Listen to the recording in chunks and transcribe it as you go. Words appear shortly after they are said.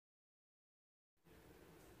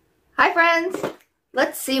Hi friends!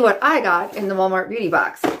 Let's see what I got in the Walmart beauty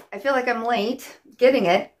box. I feel like I'm late getting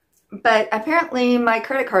it, but apparently my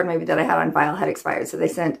credit card maybe that I had on file had expired, so they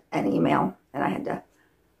sent an email and I had to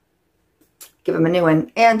give them a new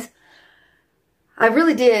one. And I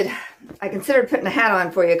really did. I considered putting a hat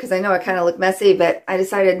on for you because I know I kind of look messy, but I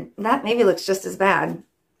decided that maybe looks just as bad.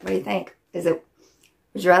 What do you think? Would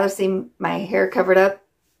you rather see my hair covered up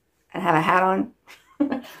and have a hat on?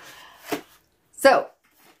 So,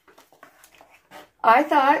 I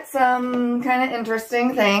thought some kind of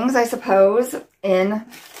interesting things, I suppose, in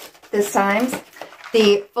this times.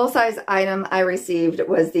 The full-size item I received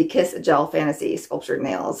was the Kiss Gel Fantasy Sculptured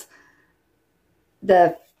Nails.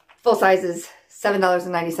 The full size is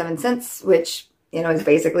 $7.97, which, you know, is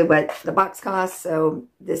basically what the box costs. So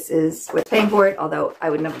this is what's paying for it, although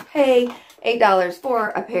I would never pay $8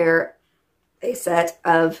 for a set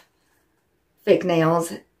of fake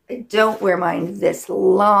nails. I don't wear mine this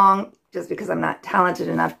long just because I'm not talented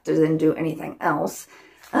enough to then do anything else.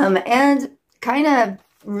 And kind of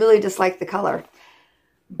really dislike the color.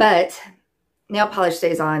 But nail polish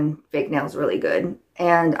stays on fake nails really good,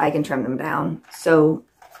 and I can trim them down. So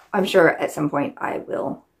I'm sure at some point I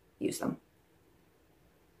will use them.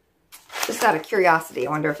 Just out of curiosity,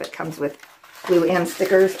 I wonder if it comes with glue and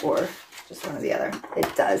stickers or just one or the other.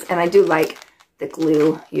 It does. And I do like the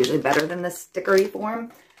glue usually better than the stickery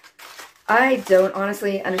form. I don't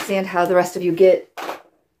honestly understand how the rest of you get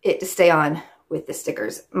it to stay on with the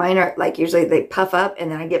stickers. Mine are like usually they puff up and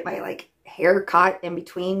then I get my like hair caught in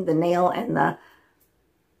between the nail and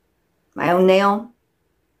my own nail.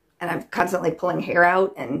 And I'm constantly pulling hair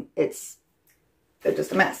out and they're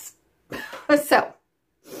just a mess. So,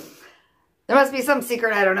 there must be some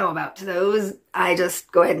secret I don't know about to those. I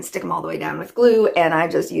just go ahead and stick them all the way down with glue, and I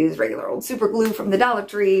just use regular old super glue from the Dollar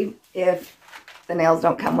Tree if the nails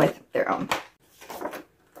don't come with their own.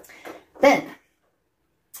 Then,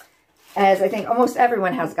 as I think almost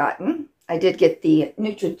everyone has gotten, I did get the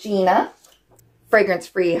Neutrogena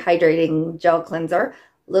fragrance-free hydrating gel cleanser.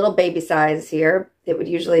 Little baby size here. It would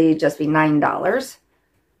usually just be $9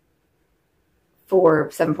 for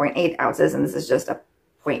 7.8 ounces, and this is just a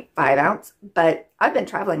 0.5 ounce. But I've been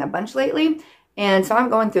traveling a bunch lately, and so I'm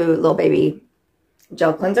going through little baby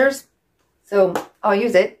gel cleansers. So I'll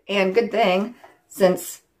use it, and good thing,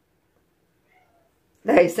 since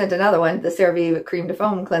they sent another one, the CeraVe Cream to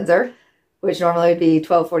Foam Cleanser, which normally would be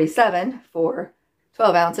 $12.47 for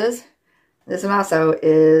 12 ounces. This one also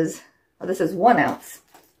is, well, this is 1 ounce.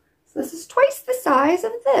 So this is twice the size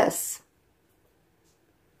of this.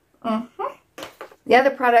 The other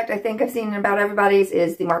product I think I've seen in about everybody's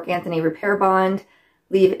is the Marc Anthony Repair Bond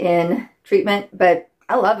leave-in treatment. But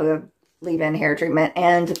I love a leave-in hair treatment.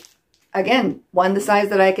 And again, one the size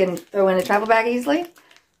that I can throw in a travel bag easily.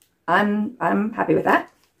 I'm happy with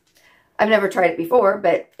that. I've never tried it before,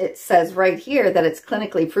 but it says right here that it's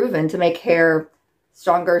clinically proven to make hair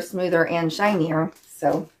stronger, smoother, and shinier.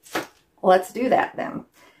 So let's do that then.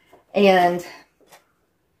 And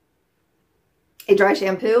a dry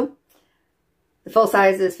shampoo. The full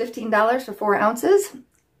size is $15 for 4 ounces.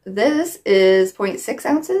 This is 0.6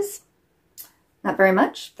 ounces. Not very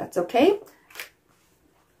much. That's okay.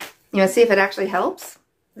 You want to see if it actually helps?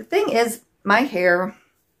 The thing is, my hair,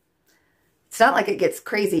 it's not like it gets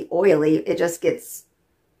crazy oily. It just gets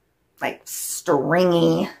like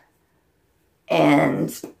stringy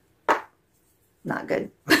and not good.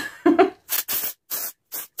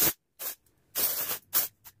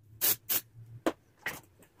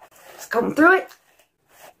 Comb through it.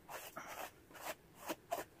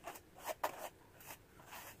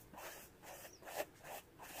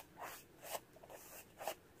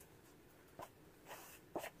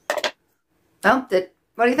 Well,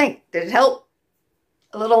 what do you think? Did it help?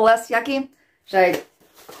 A little less yucky? Should I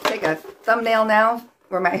take a thumbnail now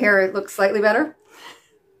where my hair looks slightly better?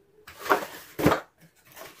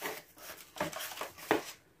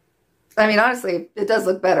 I mean, honestly, it does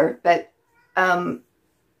look better, but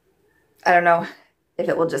I don't know if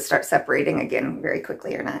it will just start separating again very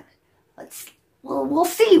quickly or not. We'll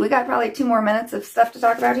see. We got probably 2 more minutes of stuff to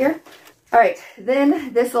talk about here. All right,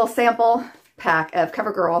 then this little sample pack of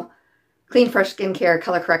CoverGirl Clean Fresh Skincare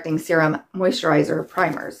Color Correcting Serum Moisturizer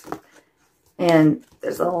Primers. And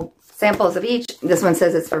there's little samples of each. This one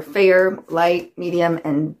says it's for fair, light, medium,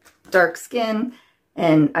 and dark skin.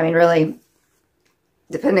 And I mean, really,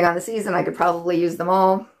 depending on the season, I could probably use them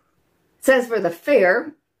all. It says for the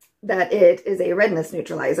fair that it is a redness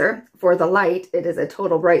neutralizer. For the light, it is a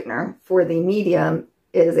total brightener. For the medium,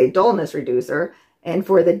 it is a dullness reducer. And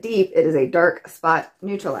for the deep, it is a dark spot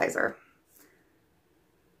neutralizer.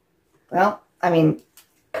 Well, I mean,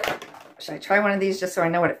 Should I try one of these just so I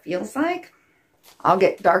know what it feels like? I'll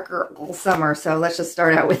get darker all summer, so let's just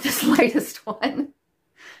start out with this lightest one.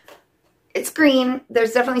 It's green.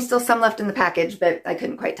 There's definitely still some left in the package, but I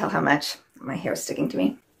couldn't quite tell how much. My hair's sticking to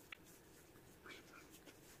me.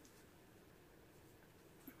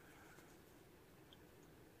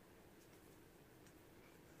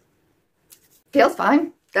 Feels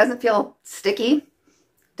fine. Doesn't feel sticky.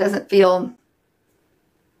 Doesn't feel...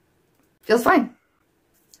 Feels fine.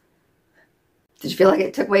 Did you feel like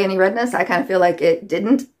it took away any redness? I kind of feel like it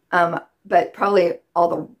didn't. But probably all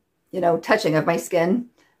the, you know, touching of my skin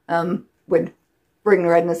would bring the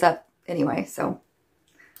redness up anyway. So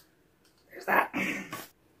there's that.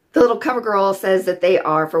 The little CoverGirl says that they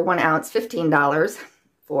are, for 1 ounce, $15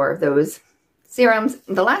 for those serums.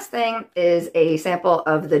 The last thing is a sample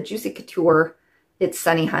of the Juicy Couture It's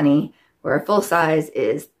Sunny Honey, where a full size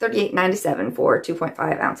is $38.97 for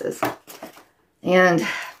 2.5 ounces. And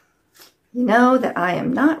you know that I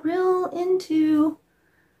am not real into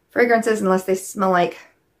fragrances unless they smell like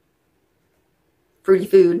fruity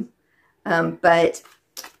food. But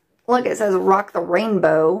look, it says Rock the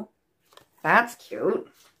Rainbow. That's cute.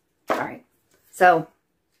 All right, so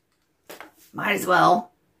might as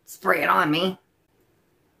well spray it on me.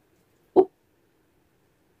 Ooh.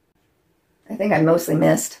 I think I mostly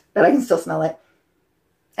missed, but I can still smell it.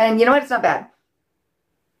 And you know what? It's not bad.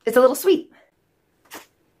 It's a little sweet.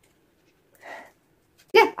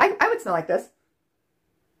 Yeah, I would smell like this.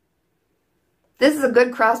 This is a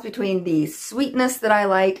good cross between the sweetness that I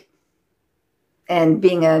like and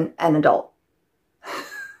being an adult.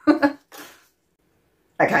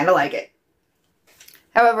 I kind of like it.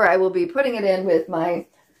 However, I will be putting it in with my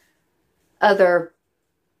other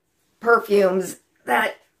perfumes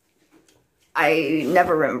that I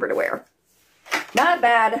never remember to wear. Not a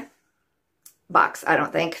bad box, I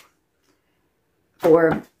don't think,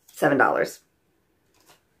 for $7.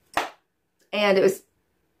 And it was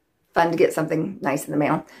fun to get something nice in the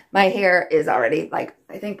mail. My hair is already, like,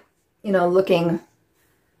 I think, you know, looking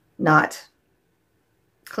not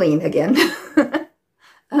clean again.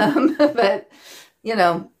 But, you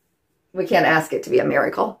know, we can't ask it to be a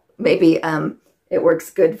miracle. Maybe it works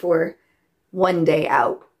good for one day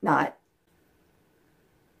out, not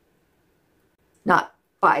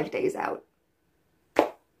 5 days out. All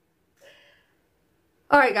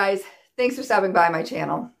right, guys. Thanks for stopping by my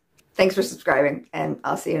channel. Thanks for subscribing, and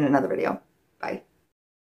I'll see you in another video. Bye.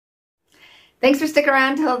 Thanks for sticking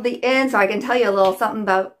around till the end so I can tell you a little something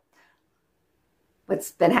about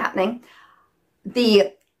what's been happening.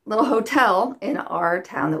 The little hotel in our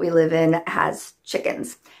town that we live in has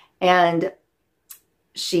chickens, and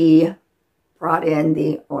she brought in,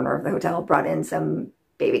 the owner of the hotel brought in some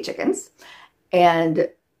baby chickens, and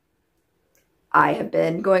I have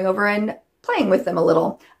been going over and playing with them a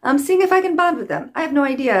little, seeing if I can bond with them. I have no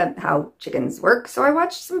idea how chickens work, so I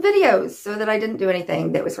watched some videos so that I didn't do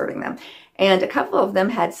anything that was hurting them. And a couple of them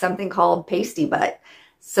had something called pasty butt.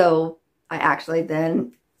 So I actually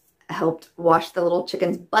then helped wash the little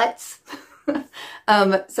chickens' butts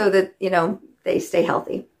so that, you know, they stay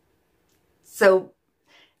healthy. So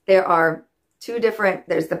there are two different,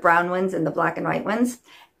 there's the brown ones and the black and white ones.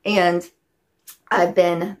 And I've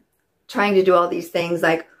been trying to do all these things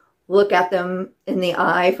like look at them in the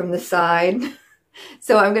eye from the side.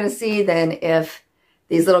 So I'm going to see then if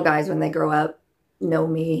these little guys, when they grow up, know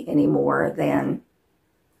me any more than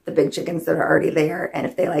the big chickens that are already there. And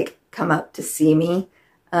if they like come up to see me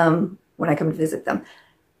when I come to visit them.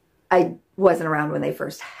 I wasn't around when they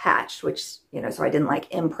first hatched, which, you know, so I didn't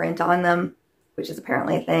like imprint on them, which is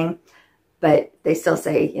apparently a thing. But they still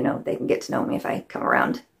say, you know, they can get to know me if I come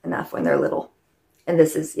around enough when they're little. And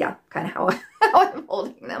this is, yeah, kind of how I'm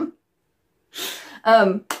holding them.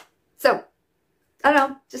 So I don't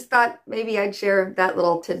know, just thought maybe I'd share that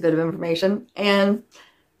little tidbit of information, and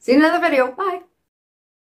see you in another video. Bye.